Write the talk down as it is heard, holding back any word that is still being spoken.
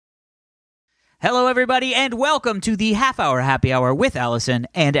Hello, everybody, and welcome to the half-hour happy hour with Allison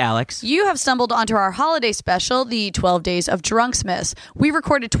and Alex. You have stumbled onto our holiday special, the 12 Days of Drunksmiths. We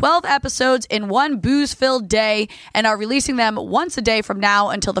recorded 12 episodes in one booze-filled day and are releasing them once a day from now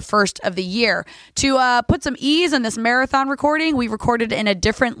until the first of the year. To put some ease in this marathon recording, we recorded in a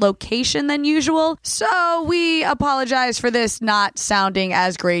different location than usual, so we apologize for this not sounding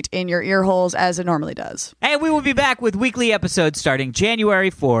as great in your ear holes as it normally does. And we will be back with weekly episodes starting January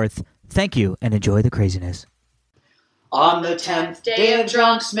 4th. Thank you, and enjoy the craziness. On the 10th day of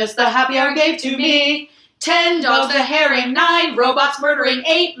Drunksmiths, the happy hour gave to me 10 dogs a herring, 9 robots murdering,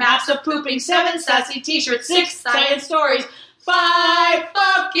 8 maps of pooping, 7 sassy t-shirts, 6 science stories, 5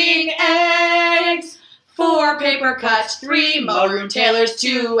 fucking eggs, 4 paper cuts, 3 maroon tailors,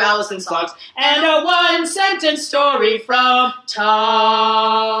 2 Allison slogs, and a 1-sentence story from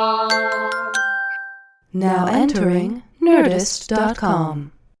Tom. Now entering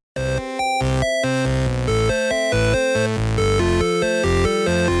Nerdist.com.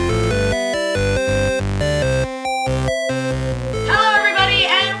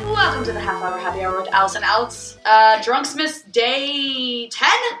 Happy Hour with Alice and Alex. Drunksmiths Day 10?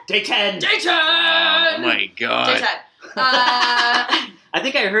 Day 10! Day 10! Oh my god. Day 10. I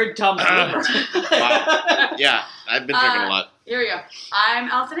think I heard Tom's number. Wow. Yeah, I've been drinking a lot. Here we go. I'm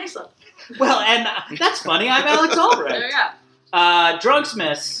Allison Aislip. Well, and that's funny. I'm Alex Albrecht. There we go.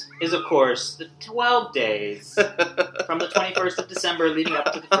 Drunksmiths is, of course, the 12 days from the 21st of December leading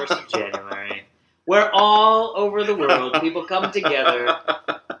up to the 1st of January, where all over the world people come together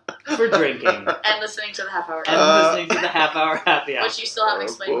for drinking. And listening to the half hour. And listening to the half hour happy hour. Which you still haven't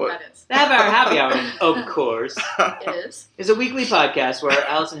explained what that is. The half hour happy hour, of course, is a weekly podcast where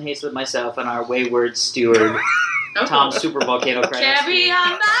Allison Hayslip, myself, and our wayward steward, Tom Super Volcano Christ. Carry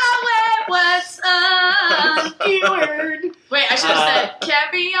on my wayward son. Steward. Wait, I should have said,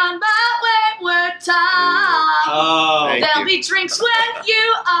 carry on my wayward Tom. Oh. There'll be drinks when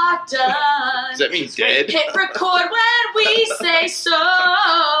you are done. Does that mean dead? Hit record when we say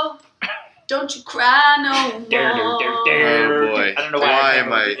so. Don't you cry no more. Oh boy. I don't know why. Why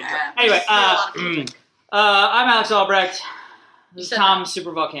am I... Anyway, I'm Alex Albrecht. This is said Tom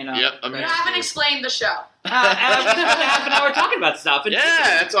Super Volcano. Yep, You haven't explained the show. And I just spent half an hour talking about stuff. And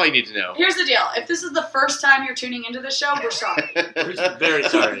Yeah, that's all you need to know. Here's the deal. If this is the first time you're tuning into the show, we're sorry. We're very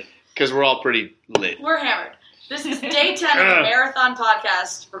sorry. Because we're all pretty lit. We're hammered. This is day 10 of the marathon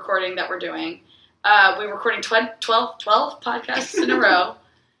podcast recording that we're doing. We're recording 12 podcasts in a row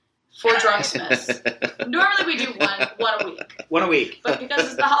for Drunksmiths. Normally we do one a week. One a week. But because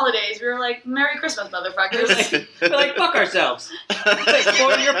it's the holidays, we were like, Merry Christmas, motherfuckers. We're like, fuck ourselves. For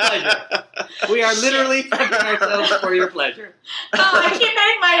your pleasure. We are literally fucking ourselves for your pleasure. I keep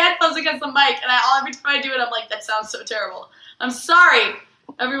hitting my headphones against the mic, and every time I do it, I'm like, that sounds so terrible. I'm sorry,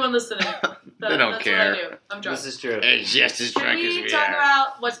 everyone listening. They don't that's care. What I do. I'm drunk. This is true. Just as Can drunk as we we talk are. about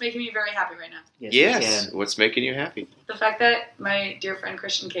what's making me very happy right now? Yes. What's making you happy? The fact that my dear friend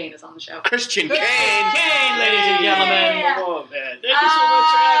Christian Kane is on the show. Christian Kane. Kane, ladies and gentlemen. Yeah. Come on, man. Thank you so much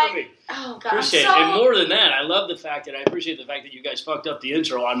for having me. Oh, God. Appreciate I'm it. And more than that, I love the fact that I appreciate the fact that you guys fucked up the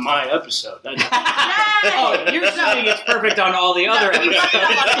intro on my episode. Oh, you're saying it's perfect on all the other we fucked it up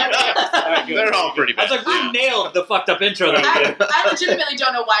on episodes. every episode. All right, good. They're all pretty I was bad. like, we nailed the fucked up intro that we did. I legitimately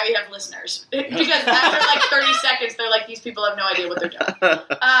don't know why we have listeners. Because after like 30 seconds, they're like, these people have no idea what they're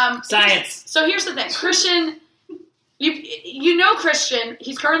doing. Science. So here's the thing. Christian, you know Christian,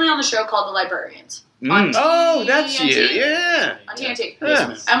 he's currently on the show called The Librarians. On Oh, that's you. TNT. Yeah. On TNT.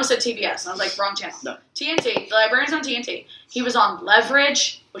 Yeah. I almost said TBS, and I was like, wrong channel. No. TNT. The Librarians on TNT. He was on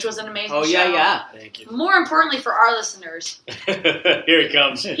Leverage, which was an amazing Oh, show. yeah. Thank you. More importantly for our listeners, Here he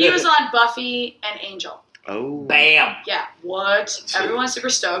comes. he was on Buffy and Angel. Oh. Bam. Yeah, what? Everyone's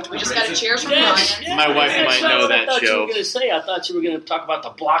super stoked. We just got a cheers from Yes. Ryan. My wife That's might not know what that I thought you show. were going to say. I thought you were going to talk about the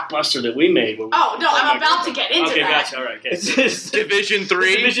blockbuster that we made. Oh, no, I'm about to get into okay, that. gotcha. All right, okay. It's just, Division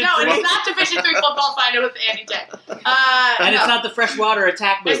 3. Division No, three. it's not Division 3 football final with Andy Dick. and it's No. not the freshwater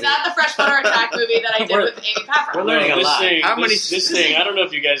attack movie. It's not the Freshwater Attack movie that I did We're- with Amy Pfeffer. we're learning a this lot. Thing, How this, many- this thing, I don't know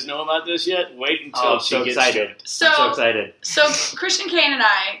if you guys know about this yet. Wait until Oh, I'm she so gets excited. So, I'm so excited. so Christian Kane and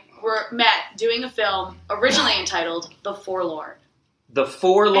I were met doing a film originally entitled The Forlorn. The And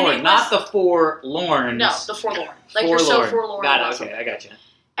Forlorn, it not was- the Forlorns. No, The Forlorn. Like you're so forlorn. Got about it. Okay, something. I got you.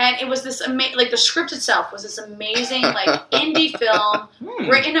 And it was this like the script itself was this amazing like indie film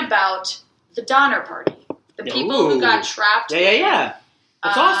written about the Donner Party, the people who Ooh. got trapped. Yeah.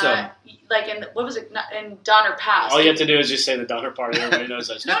 That's awesome. Like in what was it? In Donner Pass. All you have to do is just say the Donner Party. Everybody knows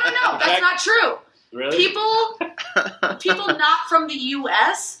that. No, that's not true. Really? People not from the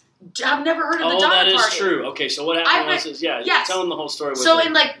U.S. I've never heard of the Oh, Donner that is Party. true. Okay, so what I've happened read- was, is, yeah, yes. tell them the whole story. So with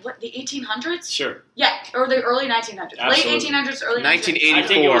in it. the 1800s? Sure. Yeah, or the early 1900s. Absolutely. Late 1800s, early 1980s. I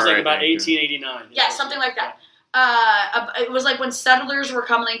think it was like 84, about I think. 1889. Yeah, something like that. It was like when settlers were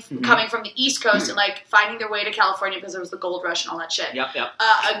coming from the East Coast and like finding their way to California because there was the gold rush and all that shit. Yep.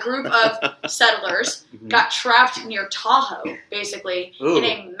 A group of settlers got trapped near Tahoe, basically, in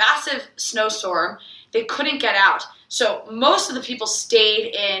a massive snowstorm. They couldn't get out. So most of the people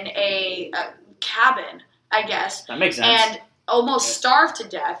stayed in a cabin, I guess, That makes sense. and almost starved to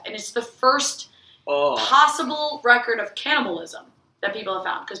death. And it's the first possible record of cannibalism that people have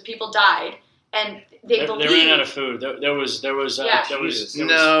found because people died and they They ran out of food. There was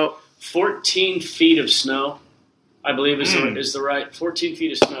No. 14 feet of snow, I believe is the right 14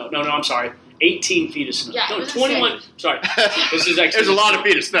 feet of snow. No, I'm sorry. 18 feet of snow. Yeah, it no, was 21. Sorry, this is actually There's a lot of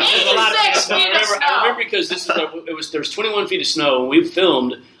feet of snow. There's a lot of 86 snow. feet of snow. I remember because there's 21 feet of snow. When we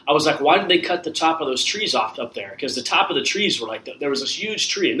filmed, I was like, why did they cut the top of those trees off up there? Because the top of the trees were like there was this huge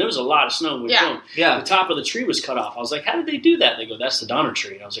tree, and there was a lot of snow when we filmed. Yeah. The top of the tree was cut off. I was like, how did they do that? They go, that's the Donner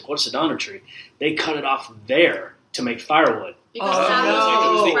tree. And I was like, what's the Donner tree? They cut it off there to make firewood. Because Oh, that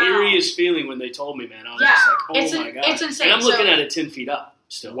It was the ground. eeriest feeling when they told me, man. I was Yeah, just like, it's my God. it's insane. And I'm looking So- at it 10 feet up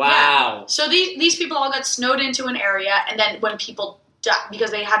still. Wow. So these people all got snowed into an area, and then when people died,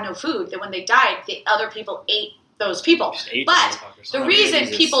 because they had no food, then when they died, the other people ate those people. Just ate But motherfuckers. the Oh, reason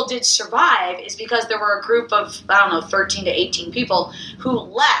Jesus. people did survive is because there were a group of, 13 to 18 people who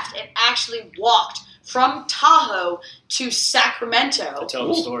left and actually walked from Tahoe to Sacramento to tell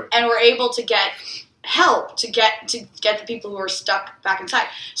the story. and were able to get help to get the people who were stuck back inside.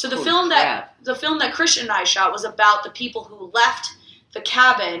 So the film that Christian and I shot was about the people who left the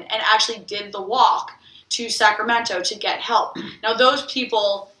cabin and actually did the walk to Sacramento to get help. Now those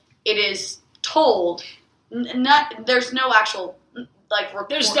people, it is told, there's no actual report.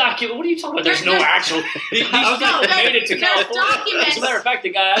 There's document. What are you talking about? There's no There's- actual. These people made it to there's California. documents. As a matter of fact, the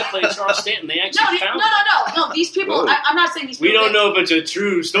guy I played, Charles Stanton, they actually found it. No. These people. Whoa. I'm not saying these people. We don't know if it's a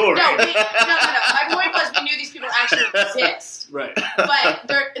true story. No. My point was we knew these people actually exist. Right. But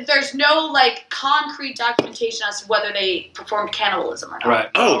there's no concrete documentation as to whether they performed cannibalism or not. Right.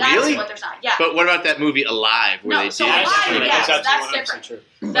 Oh, That's really? what there's not. Yeah. But what about that movie Alive, where No, they so did Alive, it? yes, That's that's absolutely different. 100% true.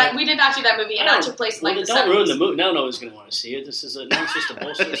 That we did not do that movie, and that took place in Well, the don't 70s. ruin the movie. Now no one's going to want to see it. This is now it's just a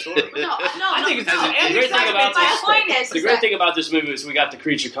bullshit story. No. I think it's no. The great thing about my this, point is the great that thing about this movie is we got the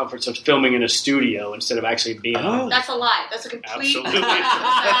creature comforts of filming in a studio instead of actually being on. that's a lie. That's a complete Absolutely.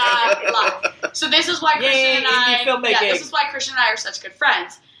 lie. So this is why Christian Yay, and I. indie filmmaking. Yeah, this is why Christian and I are such good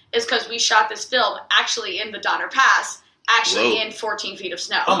friends. Is because we shot this film actually in the Donner Pass, actually Whoa. in 14 feet of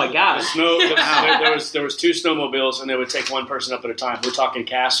snow. Oh my The God. snow. There was 2 snowmobiles, and they would take one person up at a time. We're talking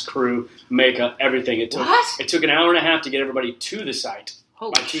cast, crew, makeup, everything. It took What? It took an hour and a half to get everybody to the site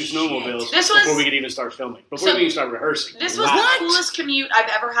Holy by 2 shit. snowmobiles This was- before we could even start filming. Before So- we even start rehearsing. This was What? the coolest commute I've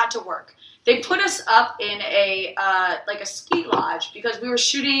ever had to work. They put us up in a a ski lodge because we were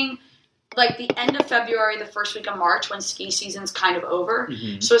shooting the end of February, the first week of March when ski season's kind of over.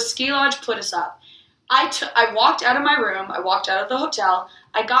 So a ski lodge put us up. I walked out of my room. I walked out of the hotel.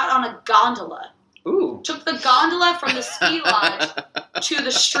 I got on a gondola. Ooh. Took the gondola from the ski lodge to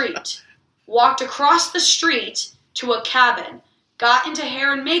the street. Walked across the street to a cabin. Got into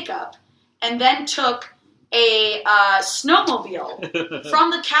hair and makeup. And then took a snowmobile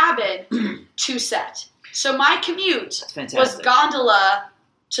from the cabin to set. So my commute was fantastic. gondola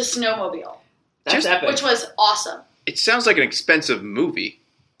to snowmobile, That's epic. which was awesome. It sounds like an expensive movie.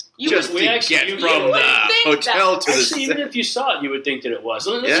 You Just would, we to actually- get you from would the think hotel that. to the Actually, even if you saw it, you would think that it was.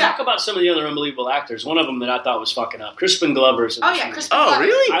 Let's Yeah. talk about some of the other unbelievable actors. One of them that I thought was fucking up, Crispin Glover's in oh this yeah, movie. Chris. Oh,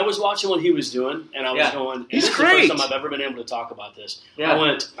 really? I was watching what he was doing, and I was Yeah. going, He's this is great. the first time I've ever been able to talk about this. Yeah.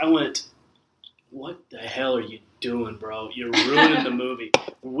 I went, what the hell are you doing, bro? You're ruining the movie.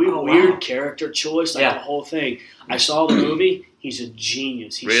 Weird character choice, Yeah. the whole thing. I saw the movie. He's a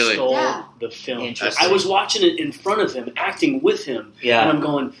genius. He Really? stole Yeah. the film. Interesting. I was watching it in front of him, acting with him, Yeah. and I'm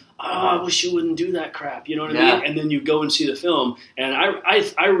going, I wish you wouldn't do that crap. You know what I Yeah. mean? And then you go and see the film, and I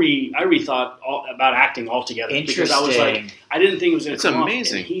rethought about acting altogether because I was like, Interesting. I didn't think it was going It's to come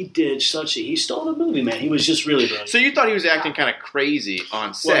amazing. Off, and he did he stole the movie, man. He was just really brilliant. So you thought he was acting kind of crazy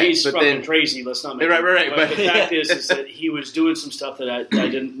on set, Well, he's but fucking then crazy. Let's not make Right. But But the fact is that he was doing some stuff that I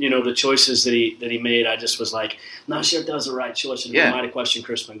didn't. The choices that he made, I just was like, not sure if that was the right choice. And Yeah. I might have questioned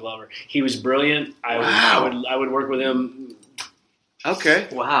Crispin Glover. He was brilliant. Wow. I would work with him okay.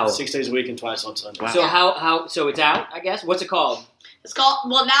 Wow. 6 days a week and twice on Sunday. Wow. So so it's out, I guess? What's it called? It's called.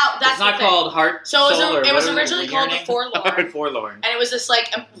 Well, now that's it's not the thing. called Heart, So it was, Soul, or it was what is originally your called The name? Forlorn. Forlorn. And it was this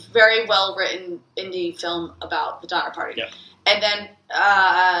a very well written indie film about the Donner Party. Yep. and then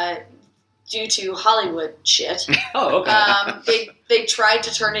due to Hollywood shit, Oh, okay. they tried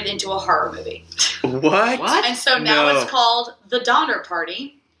to turn it into a horror movie. What? And so now No. it's called The Donner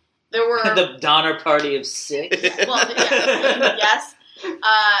Party. There were The Donner Party of 6. yes.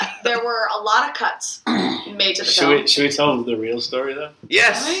 There were a lot of cuts made to the film. Should we tell the real story though?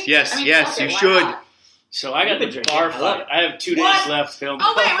 Yes, Really? yes, I mean, yes, okay, you why should. not? So I got You've the been bar drinking. I love fight. I have 2 days What? left filming.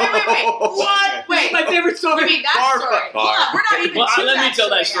 Oh, wait. What? Wait. My favorite Give story. me that Bar story. fight. Hold on, we're not even Well, to let me that tell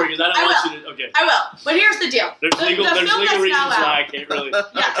that story yet. because I don't want you to. Okay. I will. But here's the deal. There's legal film reasons that's now why I out. can't really.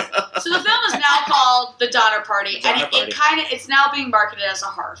 Yes. So the film is now called The Donner Party, Donner and Party. it's now being marketed as a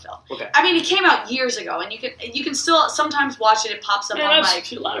horror film. Okay. I mean, it came out years ago, and you can still sometimes watch it. It pops up Man, on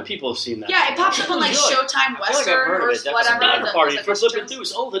like a lot of people have seen that. yeah, it pops up on like Really? Showtime I feel like I've Western heard of or it, definitely. whatever. The Donner Party. the First look Westerns. at it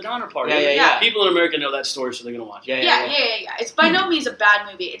was the Donner Party. Yeah. People in America know that story, so they're gonna watch it. Yeah. Yeah. It's by no means a bad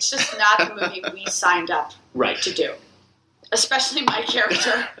movie. It's just not the movie we signed up Right. to do. Especially my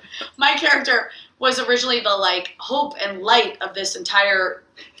character. My character was originally the like hope and light of this entire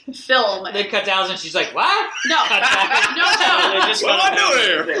film. They cut down and she's like, what? No, no They joke. just What am I doing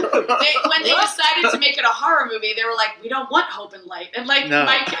here? When they decided to make it a horror movie, they were like, "We don't want hope and light," and like No.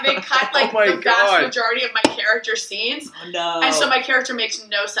 they cut like Oh my the vast God. majority of my character scenes, Oh, no. and so my character makes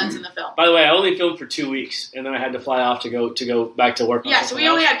no sense in the film. By the way, I only filmed for 2 weeks, and then I had to fly off to go back to work. on Yeah, so something we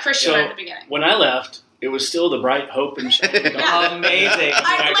only else. had Christian So, at the beginning. When I left, it was still the bright hope and shit. Yeah. Amazing.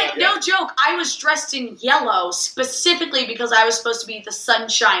 No joke. I was dressed in yellow specifically because I was supposed to be the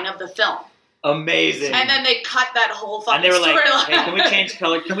sunshine of the film, Amazing. and then they cut that whole fucking And they were like, storyline. hey, can we change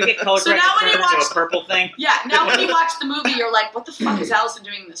color? Can we get color So corrected now when you to a watch- purple thing? Yeah, now when you watch the movie, you're like, what the fuck is Allison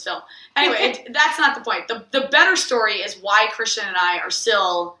doing in this film? Anyway, that's not the point. The better story is why Christian and I are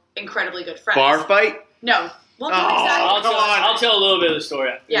still incredibly good friends. Bar fight? No. Well, Oh, exactly. come on. I'll tell a little bit of the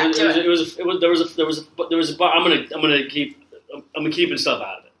story. Yeah, do it. There was a bar. I'm gonna keeping stuff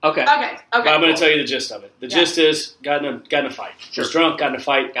out of it. Okay. Okay. But I'm going to cool. tell you the gist of it. The gist is got in a fight. Sure. Was drunk, got in a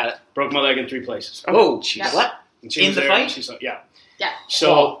fight, Got it. broke my leg in 3 places. Whoa. Yeah. What? And she In was the there, fight? and she saw, yeah. Yeah.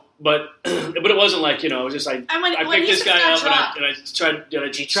 So, but it wasn't like, it was just like And when I he picked this just guy got up drunk. and I tried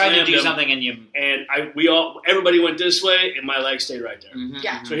You tried to slammed do him, something and you... and everybody went this way and my leg stayed right there. Mhm.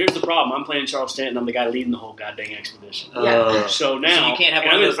 Yeah. So here's the problem. I'm playing Charles Stanton. I'm the guy leading the whole goddamn expedition. Yeah. So now, So you can't have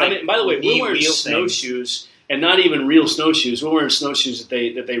and one of those, like, by the way, knee we're wearing wheel snowshoes, and not even real snowshoes. We're wearing snowshoes that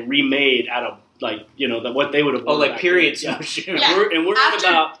they remade out of what they would have. Oh, worn like back period then. Yeah. snowshoes. Yeah. We're in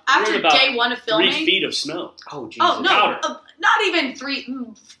about After day one of 3 filming. feet of snow. Oh, Jesus. Oh no, Powder. not even 3.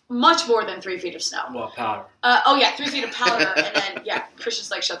 Much more than 3 feet of snow. Well, powder. 3 feet of powder, and then Christian's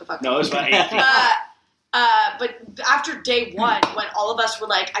like, shut the fuck up. No, it was about 8 feet. But after day one, when all of us were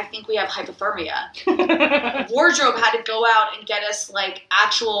like, I think we have hypothermia, wardrobe had to go out and get us like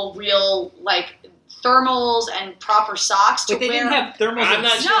actual real like thermals and proper socks to But they wear. didn't have thermals. I'm and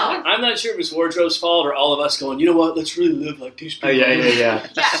not No. sure. I'm not sure if it's wardrobe's fault or all of us going. You know what? Let's really live like these people. Oh, yeah. Yeah.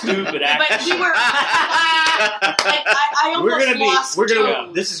 Stupid But actors. we were. Like, I almost lost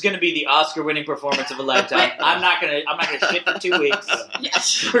tone. This is gonna be the Oscar-winning performance of a lifetime. I'm not gonna shit for 2 weeks.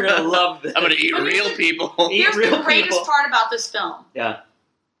 Yes. We're gonna love this. I'm going to eat But real here's people. Eat Here's real the greatest people. part about this film. Yeah.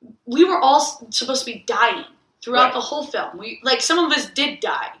 We were all supposed to be dying throughout Right. the whole film. Some of us did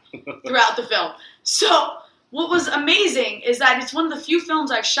die throughout the film. So what was amazing is that it's one of the few films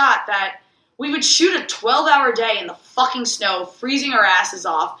I've shot that we would shoot a 12-hour day in the fucking snow, freezing our asses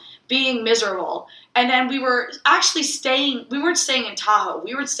off, being miserable. And then we were actually we weren't staying in Tahoe.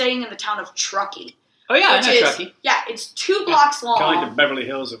 We were staying in the town of Truckee. Oh yeah, I which know is, Truckee. Yeah, it's 2 blocks long. Kind of like the Beverly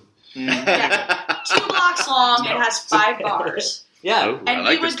Hills of. Yeah, 2 blocks long. No, It has 5 bars. Yeah. Ooh, And I like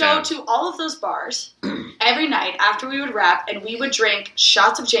we would this go town. to all of those bars every night after we would wrap, and we would drink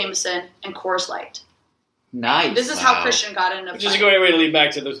shots of Jameson and Coors Light. Nice. This is Wow. how Christian got in a Which is a fight. great way to lead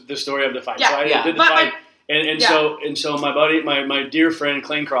back to the story of the fight. Yeah, so I yeah. did the But fight, and yeah. so my buddy, my dear friend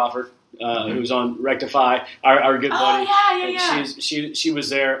Clayne Crawford, who's on Rectify, our good buddy. yeah. She was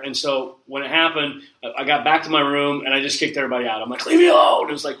there, and so when it happened, I got back to my room and I just kicked everybody out. I'm like, leave me alone!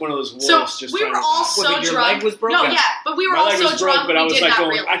 It was like one of those wolves So just. we trying were to- all What, so but your drunk. leg was broken? No, yeah, but we were My all leg so was broke, drunk but I we was did like not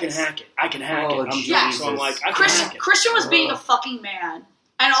going, realize. I can hack it. I'm Jesus. drunk, so I'm like, I can hack it. Christian was being a fucking man.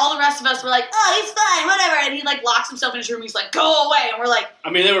 And all the rest of us were like, oh, he's fine, whatever. And he like locks himself in his room. He's like, go away. And we're like, I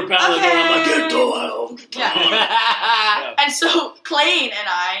mean, they were pounding the door. I'm like, Okay. get the hell. yeah. And so Clayne and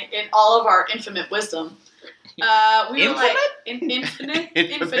I, in all of our infinite wisdom, we were like, infinite?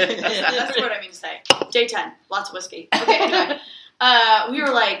 That's what I mean to say. Day 10, lots of whiskey. Okay, anyway. We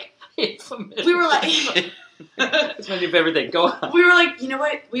were like, It's my new favorite thing. Go on. you know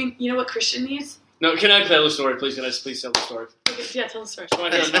what? You know what Christian needs? No, can I tell the story, please? Can I please tell the story? Okay, yeah, tell the story. So I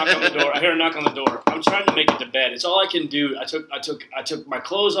hear a knock on the door. I'm trying to make it to bed. It's all I can do. I took my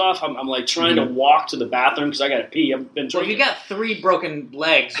clothes off. I'm like trying to walk to the bathroom because I got to pee. I've been Well, drinking. you got 3 broken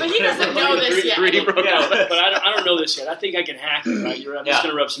legs. But he doesn't know this yet. Three broke Yeah, out. but I don't know this yet. I think I can hack it. Right? I'm just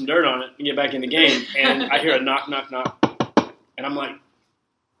going to rub some dirt on it and get back in the game. And I hear a knock, and I'm like,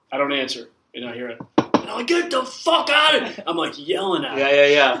 I don't answer. And I hear it. And I'm like, get the fuck out of it! I'm like yelling at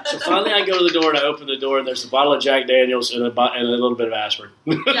it. Yeah. So finally, I go to the door and I open the door, and there's a bottle of Jack Daniels and a little bit of aspirin.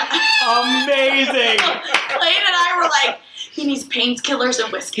 Yeah. Amazing. Clayton and I were like, he needs painkillers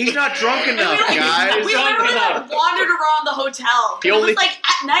and whiskey. He's not drunk enough, guys. We literally wandered around the hotel. He It only- was like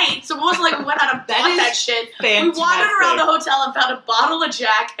at night, so it wasn't like we went out and That bought is that shit. fantastic. We wandered around the hotel and found a bottle of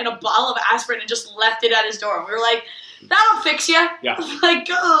Jack and a bottle of aspirin and just left it at his door. And we were like, that'll fix you. Yeah. Like,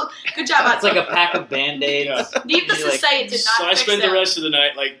 oh, good job. It's like a pack of Band-Aids. Yeah. Needless You're to like- say, it did not So I fix spent it. the rest of the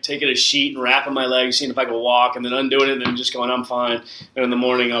night like taking a sheet and wrapping my legs, seeing if I could walk, and then undoing it, and then just going, I'm fine. And in the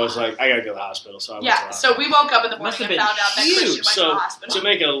morning, I was like, I gotta go to the hospital. So I went to the Yeah, so we woke up in the Must morning have and been found out that huge. Christian went to So the hospital. to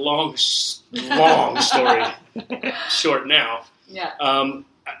make a long story short now, Yeah.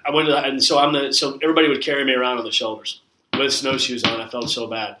 I went to and so so everybody would carry me around on the shoulders with snowshoes on. I felt so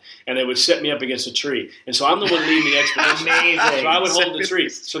bad, and they would set me up against a tree, and so I'm the one leading the expedition. Amazing. So I would hold the tree.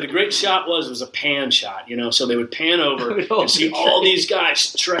 So the great shot was a pan shot, So they would pan over would hold and see the all tree. these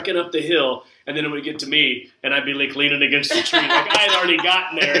guys trekking up the hill. And then it would get to me, and I'd be like leaning against the tree, like I had already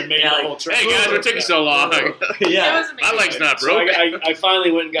gotten there and made the whole trek. Hey guys, what took you so long? It was amazing. My leg's not So broke. I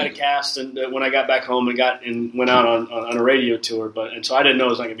finally went and got a cast, and when I got back home and went out on a radio tour, and so I didn't know it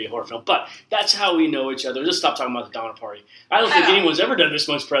was not going to be a horror film. But that's how we know each other. Just stop talking about the Donner Party. I don't think I know. anyone's ever done this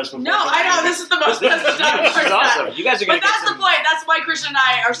much press before. No, I know. This is the most press This is awesome. You guys are going But to that's the point. That's why Christian and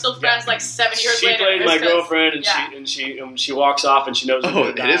I are still friends like 7 years She later. played my It's 'cause- girlfriend, and yeah. she walks off, and she knows. Oh,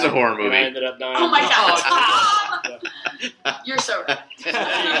 it is a horror movie. And I ended up dying. Oh my God. Yeah. You're so right.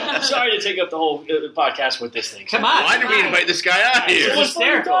 I'm sorry to take up the whole podcast with this thing. Come on. Why did we invite this guy out So here? what's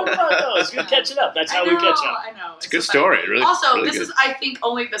there to talk about, though? It's good catching up. That's how we catch up. I know. It's a good so funny. story. Really, Also, really this good. is, I think,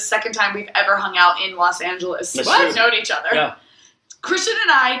 only the second time we've ever hung out in Los Angeles since That's we've true. known each other. Yeah. Christian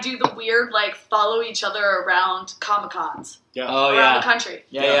and I do the weird, follow each other around Comic-Cons Yeah. Oh, around yeah. the country.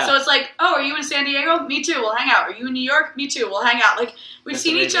 Yeah. So it's like, oh, are you in San Diego? Me too. We'll hang out. Are you in New York? Me too. We'll hang out. Like we've That's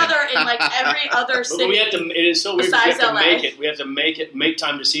seen each amazing. other in every other But city. we have to. It is so weird. We besides have to LA. make it. We have to make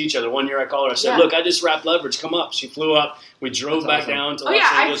time to see each other. One year, I called her. I said, Yeah. "Look, I just wrapped Leverage. Come up." She flew up. We drove That's back awesome. down to Oh Los yeah,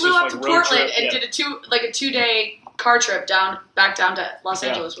 I Angeles. flew just, up to like, road Portland trip. and Yeah. did a 2-day car trip back down to Los Yeah.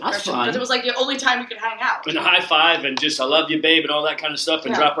 Angeles with That's Christian fun. because it was like the only time we could hang out. And a high five and just I love you, babe, and all that kind of stuff,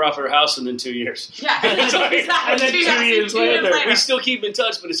 and Yeah. drop her off at her house, and then 2 years. Yeah, Sorry. exactly. And then 2 years later, We still keep in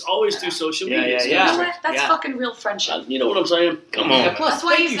touch, but it's always through social Yeah, media. yeah, So You yeah. know it's what? That's Yeah. fucking real friendship. You know what I'm saying? Come Yeah, on. plus, That's why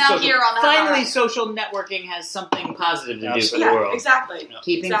thank he's you, now social- here on the Finally, Hot social networking has something positive to do for the Yeah, world. exactly.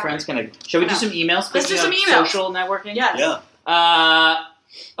 Keeping Exactly. friends connected. Shall we do Yeah. some emails? Let's do Speaking some of emails. Social networking? Yes. Yeah.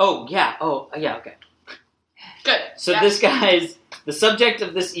 Yeah, okay. Good. So Yeah. this guy's, the subject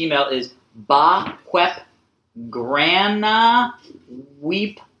of this email is Ba Quep Grana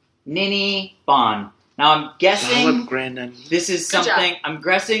Weep Nini Bon. Now I'm guessing this is Good job. something, I'm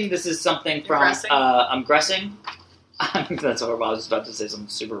guessing this is something from, Aggressing. I'm guessing. That's what I was about to say, something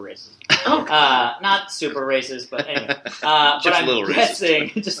super racist. Oh, Not super racist, but anyway. But Just a I'm little racist.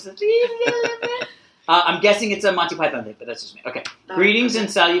 guessing, just a little bit. I'm guessing it's a Monty Python thing, but that's just me. Okay. Greetings and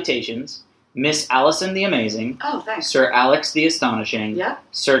salutations, Miss Allison the Amazing, Oh, thanks. Sir Alex the Astonishing, Yeah.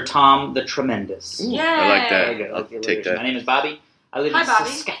 Sir Tom the Tremendous. Yay. I like that. Very good. I like the Take alliteration. that. My name is Bobby. I live Hi, in Bobby.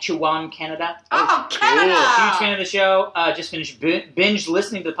 Saskatchewan, Canada. Oh, Canada. Huge fan of the show. Just finished binge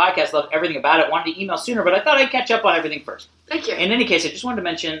listening to the podcast. Loved everything about it. Wanted to email sooner, but I thought I'd catch up on everything first. Thank you. In any case, I just wanted to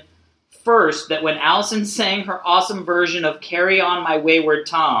mention first that when Allison sang her awesome version of Carry On My Wayward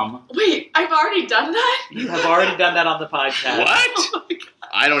Tom, Wait, I've already done that? you have already done that on the podcast. What? Oh my God.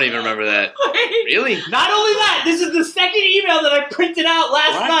 I don't even remember that. Wait. Really? Not only that, this is the second email that I printed out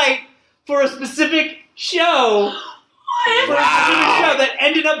last What? night for a specific show. What? For a specific show that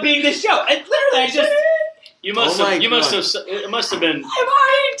ended up being this show. And literally, I just... You must Oh my have. You must God. have. It must have been. I've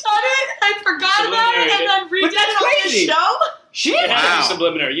already done it. I forgot about it and then redid that's it on crazy. the show. Shit! It had to Wow. be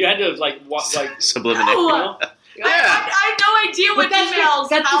subliminary. You had to have like Subliminate. No. you know? Yeah. I have no idea But what that's the- emails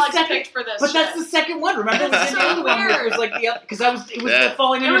that's the Alex second- picked for this. But that's shit. the second one. Remember the That's so second one? weird. It was like the because it was Yeah. the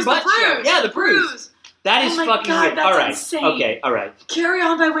falling on It your was the butt show. bruise. Yeah, the bruise. That is Oh my fucking God, weird. that's All right. insane. Okay. All right. Carry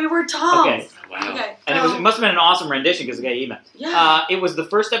On by Wayward Tom. Okay. Wow. Okay. And it must have been an awesome rendition because the guy emailed. Yeah. It was the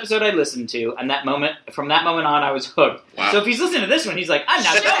first episode I listened to, and from that moment on, I was hooked. Wow. So if he's listening to this one, he's like, I'm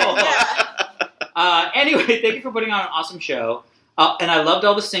not Shit, double hooked. yeah. Anyway, thank you for putting on an awesome show. And I loved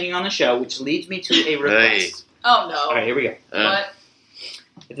all the singing on the show, which leads me to a request. Oh no. All right, here we go. What?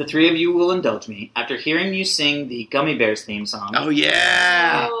 If the three of you will indulge me, after hearing you sing the Gummy Bears theme song, Oh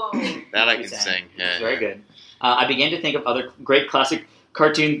yeah, Oh. that I can It's sing. Yeah. very good, I began to think of other great classic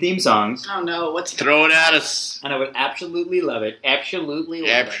cartoon theme songs, Oh no. What's Throw it at us. and I would absolutely love it. Absolutely love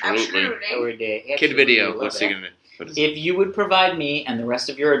Absolutely. it. I would, Kid absolutely video. love What's it. he gonna? What is it? If you would provide me and the rest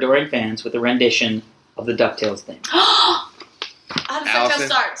of your adoring fans with a rendition of the DuckTales theme. How does that Allison?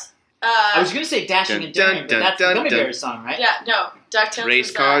 start? I was going to say Dashing Dun, and Daring, dun, but that's dun, the Gummy dun. Bears song, right? Yeah, no. DuckTales. Race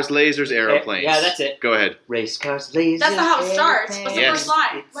is, cars, lasers, aeroplanes. Yeah, that's it. Go ahead. Race cars, lasers. That's not how it starts. What's the Yes. first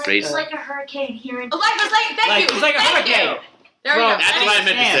line? Race- It's like a hurricane here in Like, thank Like- you. it's like a Thank hurricane. you. There we go. That's what I meant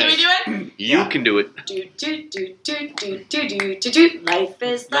to Can say. we do it? You can do it. Do do do do do do do do do. Life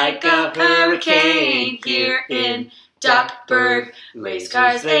is like a hurricane here in Duckburg. Race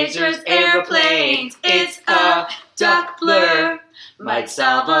cars, lasers, airplanes. It's a duck blur. Might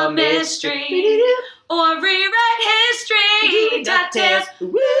solve a mystery or rewrite history. DuckTales,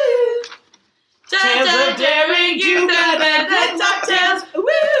 woo! Tales of daring, you better DuckTales, woo!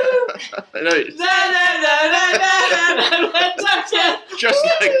 I know, DuckTales. just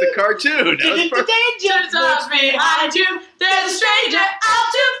like the cartoon. That was perfect. Danger's arms behind you. There's a stranger out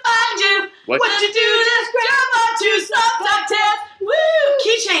to find you. What? What you do? Just jump onto some DuckTales. Woo!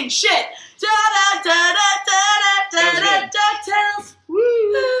 Keychain shit. Da da da da da da da DuckTales.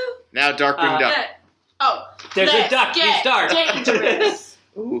 Woo! Now Darkwing Duck. Oh, There's a let's duck. You get start. dangerous.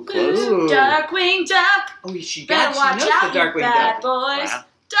 Ooh, close. Ooh. Darkwing Duck. Oh, she Better watch knows out, the you Darkwing bad Duck. boys. Wow.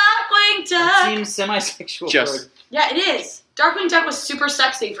 Darkwing That Duck. seems semi-sexual. Just- Yeah, it is. Darkwing Duck was super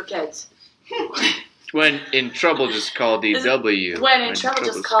sexy for kids. When in trouble, just call DW. When in trouble,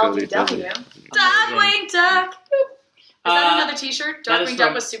 just call DW. Darkwing Duck. Is that another T-shirt? that is Darkwing Duck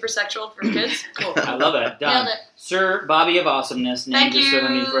from- was super sexual for kids. Cool. I love it. Done. Nailed it. Sir Bobby of Awesomeness. Thank named you, this for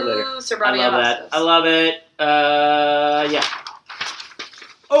me for later. Sir I Bobby. love that. I love it. Yeah.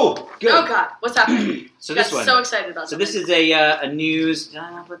 Oh, good. Oh God, what's happening? So Got this one. so excited about So something. this is a news. Did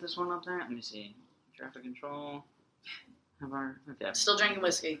I not put this one up there? Let me see. Traffic control. Okay. Still drinking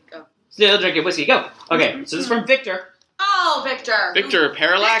whiskey. Go. Still drinking whiskey. Go. Okay. So this is from Victor. Oh, Victor. Victor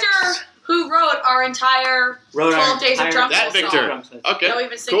Parallax. Victor, who wrote our entire Wrote our 12 Days of entire- Drunk That Soul Victor. song Okay. that we've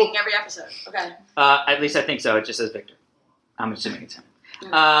been singing Cool. every episode. Okay. At least I think so. It just says Victor. I'm assuming it's him.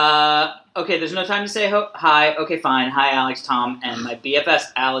 Okay, there's no time to say hi. Okay, fine. Hi, Alex, Tom, and my BFS,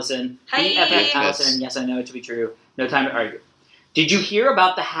 Allison. Hi. BFS, Allison, and yes, I know it to be true. No time to argue. Did you hear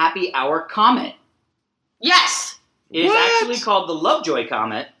about the Happy Hour Comet? Yes. It is What? actually called the Lovejoy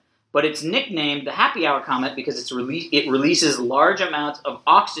Comet, but it's nicknamed the Happy Hour Comet because it releases large amounts of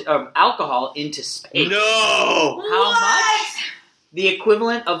alcohol into space. No. How What? much? The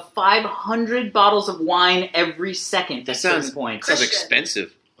equivalent of 500 bottles of wine every second That at certain sounds points. sounds Christian.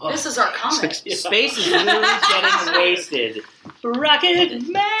 expensive. This is our comet. Space is literally getting wasted. Rocket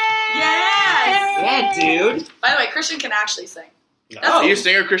Man. Yes. Yeah, dude. By the way, Christian can actually sing. Are you a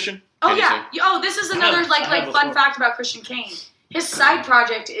singer, Christian? Oh Can you yeah. Oh, this is another I have fun before. fact about Christian Kane. His side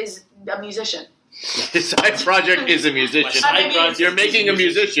project is a musician. sing? His side project is a musician. I mean, You're making a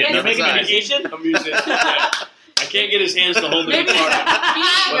musician. You're You're making a Besides. musician? A musician. Yeah. I can't get his hands to hold the Maybe guitar. being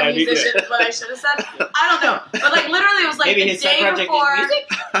But I a need musician is what I should have said. I don't know. But like literally it was like Maybe the his side day project before is music?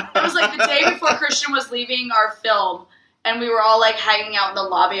 it was like the day before Christian was leaving our film, and we were all like hanging out in the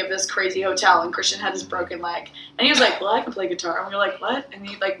lobby of this crazy hotel, and Christian had his broken leg, and he was like, "Well, I can play guitar," and we were like, "What?" And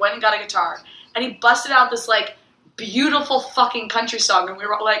he like went and got a guitar, and he busted out this like beautiful fucking country song, and we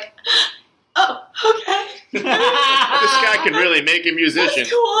were all like, "Oh, okay." This guy can really make a musician.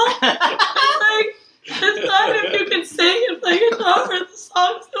 That's cool. Like, it's not if you can sing and play guitar, the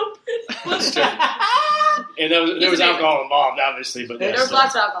song's so pretty. And there was He's amazing. alcohol involved, obviously, but There was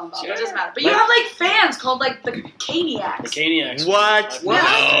lots of alcohol involved. It doesn't matter. But you Like- have like fans called like the The Caniacs. Caniacs. What? My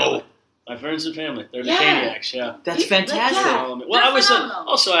friends- No. My friends and family. They're the Yeah. Caniacs, yeah. That's fantastic. Yeah. Well, I was phenomenal.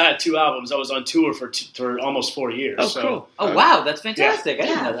 also I had 2 albums. I was on tour for almost 4 years. Oh, so, cool. Oh, wow, that's fantastic. I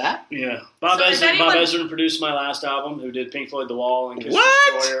didn't Yeah. know that. Yeah, Bob So if Ezrin. anyone- Bob Ezrin produced my last album. Who did Pink Floyd, The Wall, and Kiss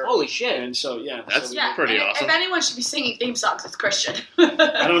What? the Destroyer. Holy shit. And so yeah, That's- so Yeah, Pretty and awesome. If anyone should be singing theme songs, it's Christian.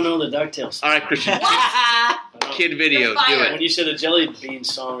 I don't know the DuckTales. All right, Christian. I don't- Kid video. You're Do fired. When it. you said a jelly bean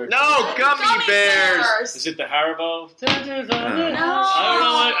song, or No, gummy bears. is it the Haribo? No. I don't know.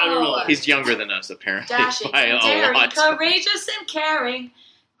 I don't know. He's younger than us, apparently. Dashing By and a daring, lot. courageous and caring.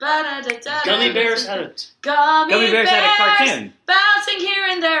 Ba-da-da-da-da. Gummy bears had it. Gummy Bears had a cartoon. Bouncing here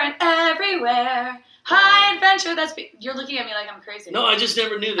and there and everywhere. High adventure. You're looking at me like I'm crazy. No, I just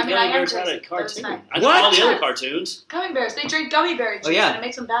never knew the I mean, Gummy I am Bears had crazy. a That was cartoon. fine. I know What? all the other cartoons. Gummy bears. They drink gummy berry juice Oh, yeah. and it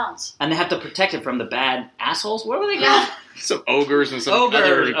makes them bounce. And they have to protect it from the bad assholes? What were they Yeah. called? Some ogres and some Ogres,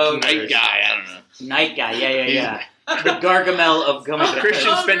 other ogres. night guy. I don't know. Night guy. Yeah. The Gargamel of coming.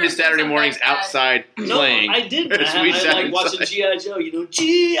 Christian spent his Saturday mornings outside playing. No, I did. We I sat like watching inside. G.I. Joe.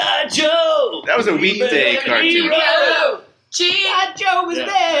 G.I. Joe. That was a weekday cartoon. G.I. Joe was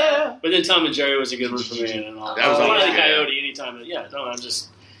there. But then Tom and Jerry was a good one for me, and all. That was Wile E. awesome. Coyote anytime. I'm just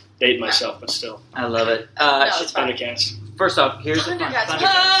dating myself, but still. I love it. it's fine. Thundercats. First off, here's the fun.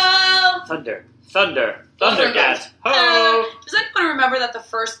 Thundercats. Thunder. Thundercats. Thundercats. Ho! Does anyone remember that the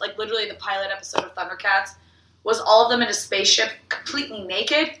first, literally the pilot episode of Thundercats was all of them in a spaceship completely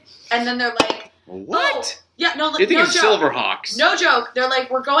naked? And then they're like, What? yeah, no, You think no it's joke. Silverhawks? No joke. They're like,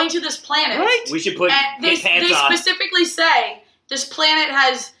 we're going to this planet. Right? We should put And they pants on. specifically say this planet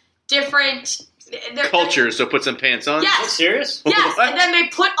has different Culture, so put some pants on? Are you Yes. serious? Yes, What? and then they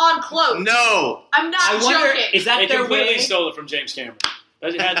put on clothes. No! I'm not I wonder, joking. is that They their completely way? stole it from James Cameron.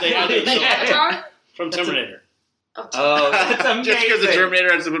 They had it Avatar? from Terminator. Oh, that's amazing. Just because the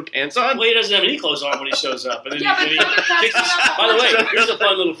Terminator has to put pants on? Well, he doesn't have any clothes on when he shows up. And then Yeah, he, but then he Thundercats kicks don't have By the way, clothes. here's a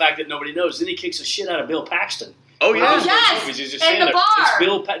fun little fact that nobody knows. Then he kicks the shit out of Bill Paxton. Oh, yeah. Oh, yes! Movies, he's just In standing the there. bar. It's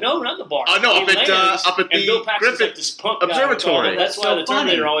Bill no, not in the bar. Oh, no, He up at, lands, up at and the Bill Paxton's Griffith like this punk guy. Observatory. That's why So the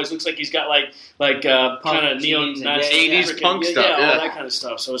Terminator funny. always looks like he's got kind of jeans and neo-Nazi 80s punk stuff, all yeah. that kind of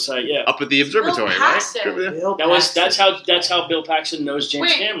stuff. So it's like, yeah. Up at the observatory, Bill right? Paxton. Bill That's Paxton. how Bill Paxton knows James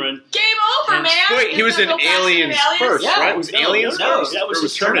Wait. Cameron. Game over, man. Wait, he was Isn't in Bill Paxton Aliens in first, Yeah. right? Was it Aliens no, first? that was Or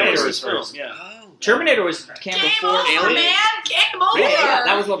his Terminator was first? first. Yeah. Terminator was Game Cameron before over, Alien. man. Game over. Yeah,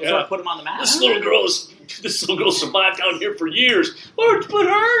 that was what Yeah. sort of put him on the map. This little girl survived down here for years. Let's put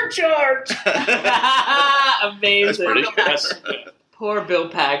her in charge. Amazing. That's pretty good. Poor Bill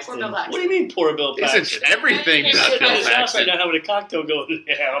Paxton. Poor Bill Paxton. What do you mean, poor Bill Isn't Paxton? everything He's about sitting Bill at his house right Paxton? now having a cocktail going down.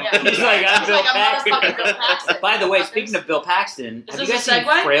 Yeah. He's like, I'm He's Bill like, I'm Paxton. motherfucking Bill Paxton. By the way, Motherfuckers. speaking of Bill Paxton, Is have you this guys a seen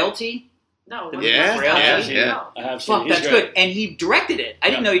segue? Frailty? No. The what movie is that? Frailty? yeah. No. I have seen Fuck, it. He's that's great. good. And he directed it. I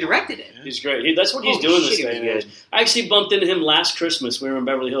didn't know he directed it. He's great. That's what he's Holy doing this shit, he day. was Man. good. I actually bumped into him last Christmas. We were in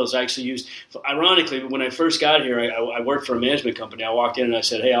Beverly Hills. I actually ironically, when I first got here, I worked for a management company. I walked in and I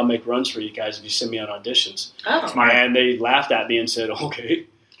said, "Hey, I'll make runs for you guys if you send me on auditions." Oh. Smart. And they laughed at me and said, "Okay."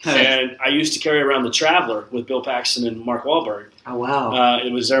 And I used to carry around The Traveler with Bill Paxton and Mark Wahlberg. Oh, wow.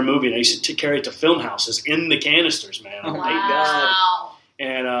 It was their movie, and I used to carry it to film houses in the canisters, man. Oh, Thank my God. Wow.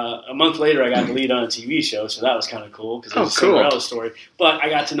 And a month later, I got to lead on a TV show, so that was kind of cool because it Oh, was a cool. Cinderella story. But I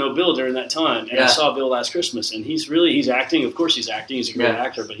got to know Bill during that time, and Yeah. I saw Bill last Christmas, and he's acting. Of course, he's acting. He's a great Yeah.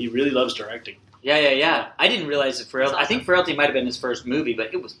 actor, but he really loves directing. Yeah. I didn't realize that Frailty. That's I think Frailty might have been his first movie,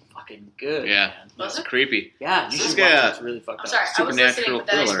 but it was fucking good. Yeah. Man. Was That's it? creepy. Yeah, you This should guy- watch it. It's really fucked I'm up. sorry. I was listening, Supernatural but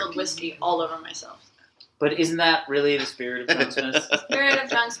then I thriller. spilled whiskey all over myself. But isn't that really the spirit of Drunksmith? Spirit of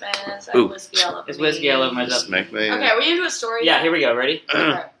drunk Spanish. I Ooh. have whiskey all over It's me. whiskey all over myself. Smack me. Okay, are we into a story? Yeah, yet? here we go. Ready?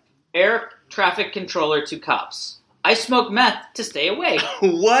 Okay. Air traffic controller to cops. I smoke meth to stay away.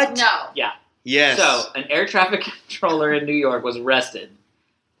 What? No. Yes. So, an air traffic controller in New York was arrested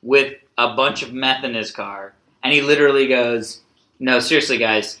with a bunch of meth in his car, and he literally goes, "No, seriously,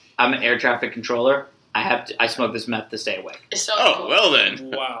 guys, I'm an air traffic controller. I smoke this meth to stay away." It's so Oh, cool. well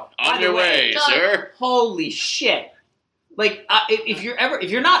then. Wow. By On the your way, way, sir. Holy shit! Like, if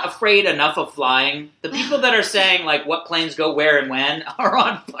you're not afraid enough of flying, the people that are saying like what planes go where and when are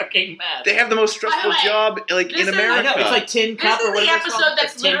on fucking meth. They have the most stressful By the way, job like this in is- America. I know, it's like Tin This Cup is or the whatever it's episode called.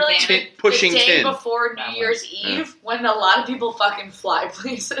 that's The tin literally can. Pushing the day tin. before That New one. Year's Eve when a lot of people fucking fly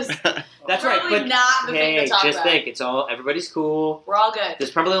places. That's right, Probably but not the thing hey, to talk just about. think, it's all everybody's cool. We're all good. There's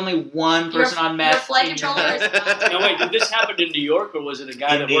probably only one person on meth. Your flight in- controller is Now wait, did this happen in New York, or was it a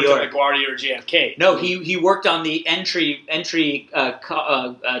guy In that New worked York. at LaGuardia or JFK? No, he worked on the entry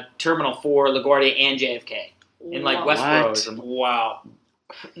terminal for LaGuardia and JFK in like Wow. Westboro or What? something. Wow.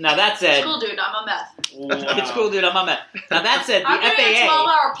 Now that said, It's cool, dude. I'm a meth. Wow. it's cool, dude. I'm on meth. Now that said, the I'm doing a FAA.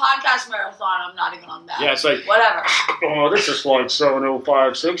 12-hour podcast marathon. I'm not even on that. Yeah, it's like, Whatever. oh, this is flight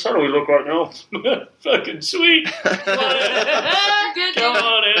 7056. How do we look right now? Fucking sweet. Come on in. You're good, Come dude.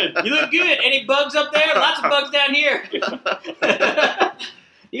 on in. You look good. Any bugs up there? Lots of bugs down here.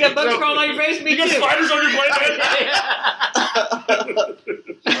 You got bugs crawling on your face? Me You got too. spiders on your plane?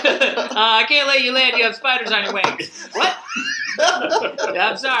 I can't let you land. You have spiders on your wings. What? Yeah,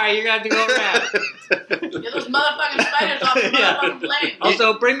 I'm sorry. You're going to have to go around. Get those motherfucking spiders off the Yeah. motherfucking plane.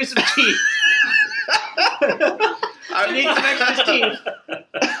 Also, bring me some teeth. I need some extra teeth.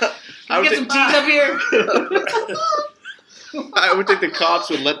 I Can would we get some think- teeth up here? I would think the cops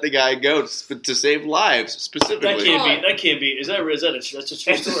would let the guy go to save lives, That specifically. can't be. Is that that's a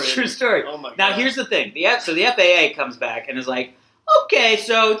true It's story? a true story. Oh my God. Now, here's the thing. The FAA comes back and is like, okay,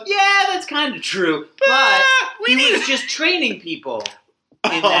 so, yeah, that's kind of true. But Ah, we he need was just training people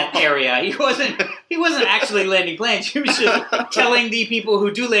in that area. He He wasn't actually landing planes. He was just telling the people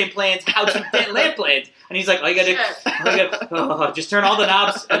who do land planes how to land planes. And he's like, just turn all the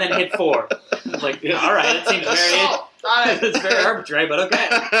knobs and then hit 4. I was like, all right, that seems it's very arbitrary, but okay.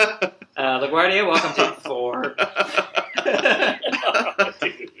 LaGuardia, welcome to 4.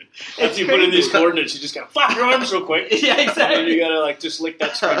 After you put in these coordinates, you just gotta flap your arms real quick. Yeah, exactly. And you gotta just lick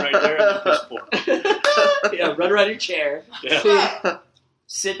that screen right there and then push 4. Yeah, run around your chair. Yeah.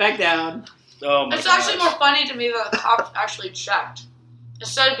 Sit back down. Oh my It's gosh. actually more funny to me that the cops actually checked.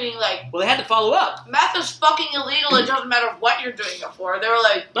 Instead of being like, Well, they had to follow up. meth is fucking illegal, it doesn't matter what you're doing it for. They were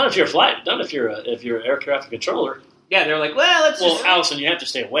like, Not if you're a flight. Not if you're an air traffic controller. Yeah, they were like, well, let's Well, just... Allison, you have to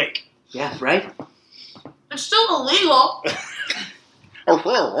stay awake. Yeah, right? it's still illegal.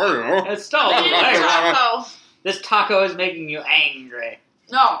 It's still They did a taco. This taco is making you angry.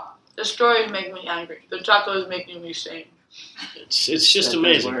 No, the story is making me angry. The taco is making me sane. It's just That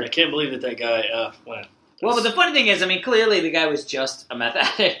amazing. does work. I can't believe that guy went. Well, but the funny thing is, I mean, clearly the guy was just a meth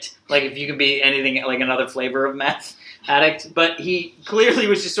addict. Like, if you can be anything like another flavor of meth addict. But he clearly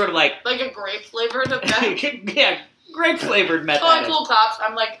was just sort of like, Like a grape flavored of meth. yeah, grape-flavored meth Oh, addict. cool cops.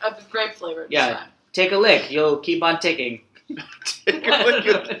 I'm like a grape flavored. Yeah. Take a lick. You'll keep on ticking. Take a look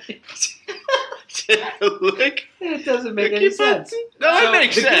at Take a look. It doesn't make any sense. No, So it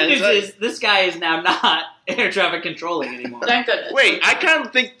makes the sense. good news is, this guy is now not air traffic controlling anymore. Thank goodness. Wait, I kind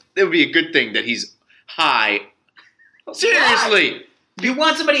of think it would be a good thing that he's high. Seriously, You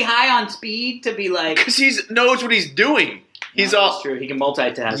want somebody high on speed to be like... because he knows what he's doing. He's No, all that's true. He can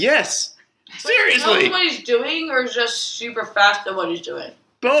multitask. yes. Wait, Seriously, knows what he's doing, or is just super fast at what he's doing?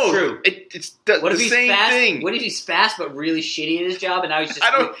 both. True. It's the What if he's same fast? thing. What if he's fast but really shitty at his job, and now he's just I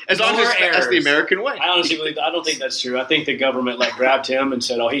don't. As long more as that's the errors? American way. I honestly believe I don't think that's true. I think the government grabbed him and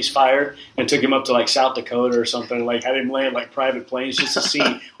said, "Oh, he's fired," and took him up to South Dakota or something. Had him land private planes just to see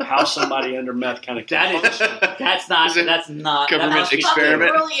how somebody under meth kind of. That is that's not Is it that government must be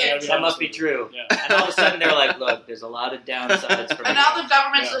experiment? true. Brilliant. That must be true. Yeah. And all of a sudden they're like, "Look, there's a lot of downsides for And now the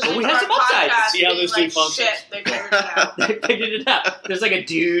government's Yeah. listening But we to have our some upsides. podcast. See how being this thing functions. Shit, they figured it out. They figured it out. There's like a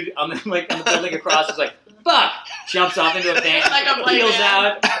dude on the building across. It's like, fuck! Jumps off into a van, Like a play peels van.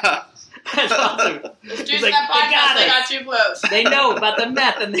 out. That's awesome. This He's dude's like, that "They podcast, got they it. got too close. They know about the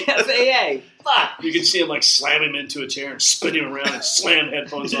meth and the FAA. Fuck! You can see him slam him into a chair and spin him around and slam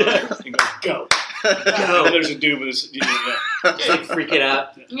headphones on Yeah. and go. Go. And there's a dude with his. Just like freak it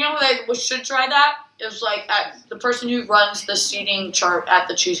out. You know what they should try that? Is at the person who runs the seating chart at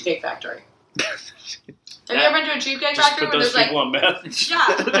the Cheesecake Factory. Have you ever been to a Cheesecake Just Factory put where those there's people on meth. yeah,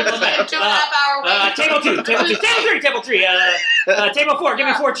 there's like a 2.5 hour wait. Table 2, table 2, table 3. Table 4, give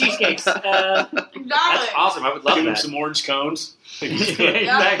me 4 cheesecakes. That's Exactly. awesome. I would love Give him that. some orange cones.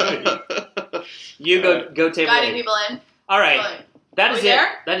 Exactly. You go table Guiding 8. people in. All right. Really. That Are is we it. there?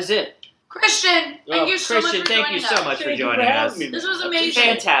 That is it. Christian, thank you so Christian, much for thank joining you so us. much for Thank you joining for us. having me. This was amazing.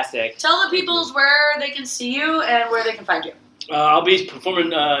 Fantastic. Tell the peoples where they can see you and where they can find you. I'll be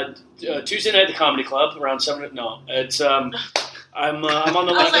performing Tuesday night at the Comedy Club around 7. No, it's I'm on the I was like,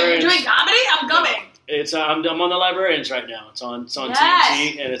 you're Librarians. doing comedy? I'm coming. It's I'm on the Librarians right now. It's on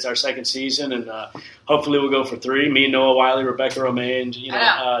Yes. TNT, and it's our second season, and hopefully we'll go for 3. Me, Noah Wiley, Rebecca Romaine,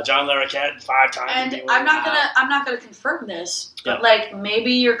 John Larroquette 5 times. And I'm not gonna confirm this, but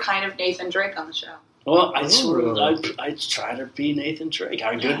maybe you're kind of Nathan Drake on the show. Well, I try to be Nathan Drake,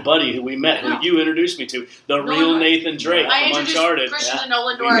 our good buddy who we met, who you introduced me to, the real Nathan Drake I from introduced Uncharted. Christian to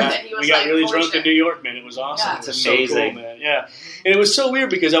Nolan We North, got, and he was we got really holy drunk shit. in New York, man. It was awesome. Yeah. It was It's so amazing. cool, man. Yeah, and it was so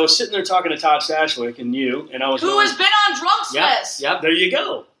weird because I was sitting there talking to Todd Stashwick and you, and I was Who going, has been on Drunksmith? Yep. there you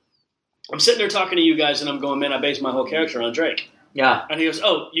go. I'm sitting there talking to you guys, and I'm going, man, I based my whole character on Drake. Yeah. And he goes,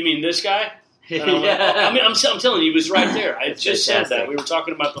 oh, you mean this guy? And I'm like, Yeah. I mean, I'm telling you, he was right there. I That's just said fantastic. that. We were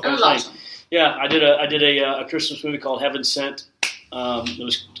talking about the It whole was thing. awesome. Yeah, I did a Christmas movie called Heaven Sent. It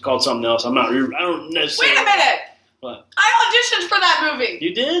was called something else. I don't necessarily. Wait a minute! What? I auditioned for that movie.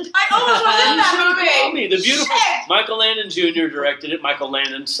 You did? I almost was in that Call movie. me. The beautiful Shit. Michael Landon Jr. directed it. Michael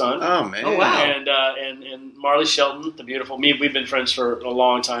Landon's son. Oh man! Oh, wow. And Marley Shelton, the beautiful me. We've been friends for a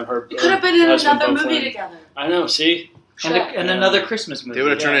long time. We could have been in husband, another both movie friends. together. I know. See. And another Christmas movie. They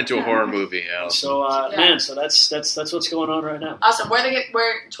would have turned Yeah. into a horror movie. Alice. So Yeah. man, so that's what's going on right now. Awesome. Where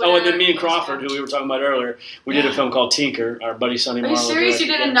Twitter? Oh, and then me and Crawford, who we were talking about earlier, we did a film called Tinker. Our buddy Sonny Are you Marlowe. serious? You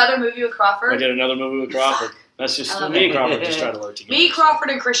directed did it. another movie with Crawford? I did another movie with Crawford. That's just I love me it. and Crawford just try to work together. Me, Crawford,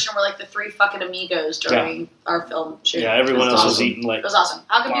 and Christian were like the 3 fucking amigos during our film shoot. Yeah, everyone It else was was awesome. eating It was awesome.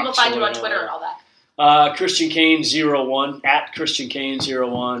 How can people Box find you away on and Twitter all and all that? Christian Kane 01 at Christian Kane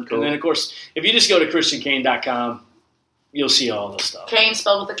 01. Cool. And then of course, if you just go to ChristianKane.com, you'll see all the stuff Kane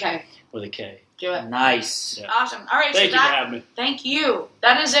spelled with a K. with a K. Do it. Nice. Yeah. Awesome. All right, Thank so you for having me. thank you.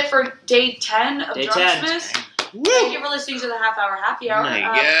 That is it for day 10 of Day 10. Drunksmith. Thank you for listening to the Half Hour Happy Hour. My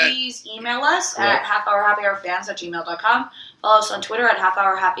God. Please email us at halfhourhappyhourfans@gmail.com. Follow us on Twitter at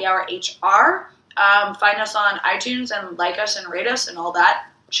halfhourhappyhourhr. Find us on iTunes and like us and rate us and all that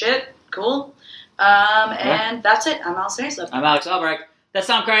shit. Cool. And that's it. I'm Allison Aislip. I'm Alex Albrecht. That's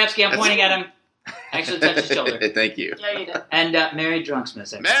Tom Krajewski. I'm pointing at him. Actually touched his shoulder. Thank you. Yeah, you did. And Merry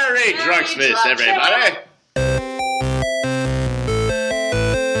Drunksmith. Merry Drunksmith, everybody.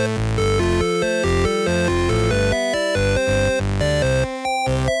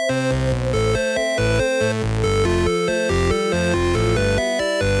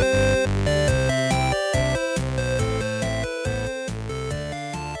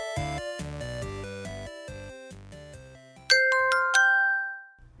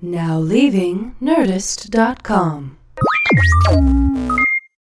 Now leaving Nerdist.com.